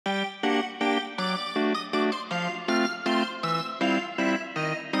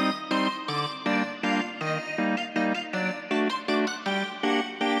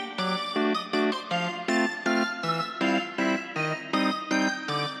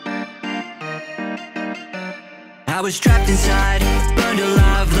I was trapped inside, burned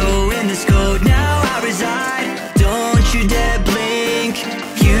alive though in this code. Now I reside, don't you dare blink.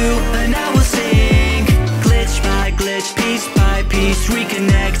 You and I will sink, glitch by glitch, piece by piece.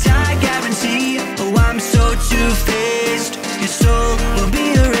 Reconnect, I guarantee. Oh, I'm so two-faced, your soul will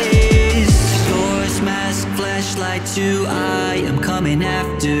be erased. Doors, mask, flashlight to I am coming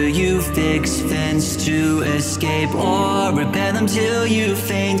after you. Fix fence to escape or repair them till you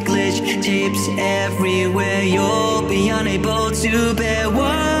faint. Glitch tapes everywhere, you'll be unable to bear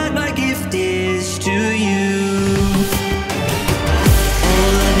what my gift is to you.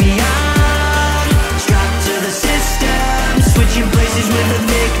 Oh, let me out, strapped to the system, switching places with the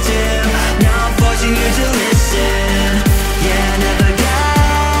victim. Now I'm forcing you to listen. Yeah, never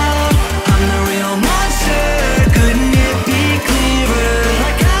doubt, I'm the real monster. Couldn't it be clearer?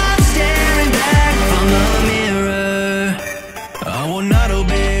 Like I'm staring back from the mirror. I will not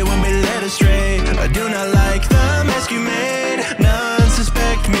obey when we led astray. I do not like the mess you made. None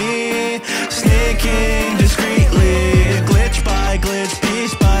suspect me, sneaking discreetly. Glitch by glitch,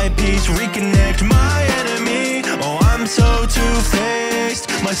 piece by piece. Reconnect my enemy. Oh, I'm so two-faced,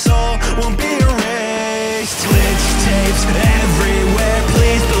 my soul won't be erased. Glitch tapes everywhere,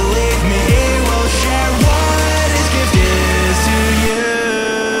 please believe me. We'll share what his gift is to you.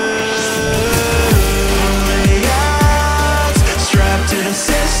 Layouts, strapped to the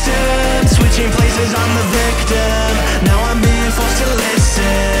system, switching places, I'm the victim. Now I'm being forced to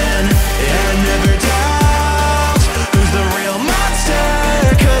listen. Yeah, never doubt, who's the real monster?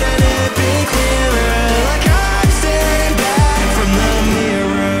 Couldn't it be clearer? Like I'm staring back from the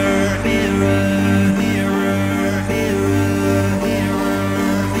mirror. Mirror, mirror, mirror, mirror,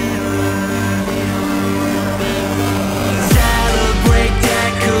 mirror. Celebrate,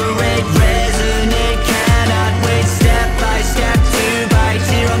 decorate, resonate, cannot wait. Step by step, 2 by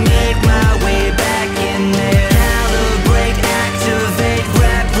 2, I'll make my way back in there. Calibrate, activate,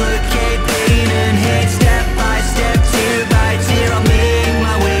 replicate, pain and hate. Step by step, 2 by 2, I'll make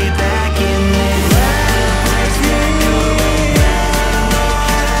my way back in there. Let me out, let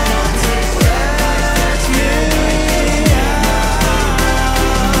me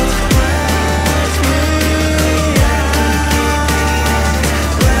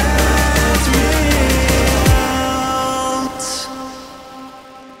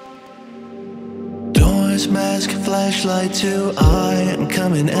Doors, mask, flashlight to I am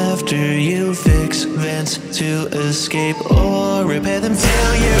coming after you. Fix vents to escape or repair them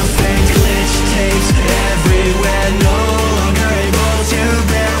till you faint. Glitch tapes everywhere, no longer able to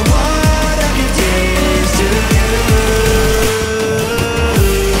bear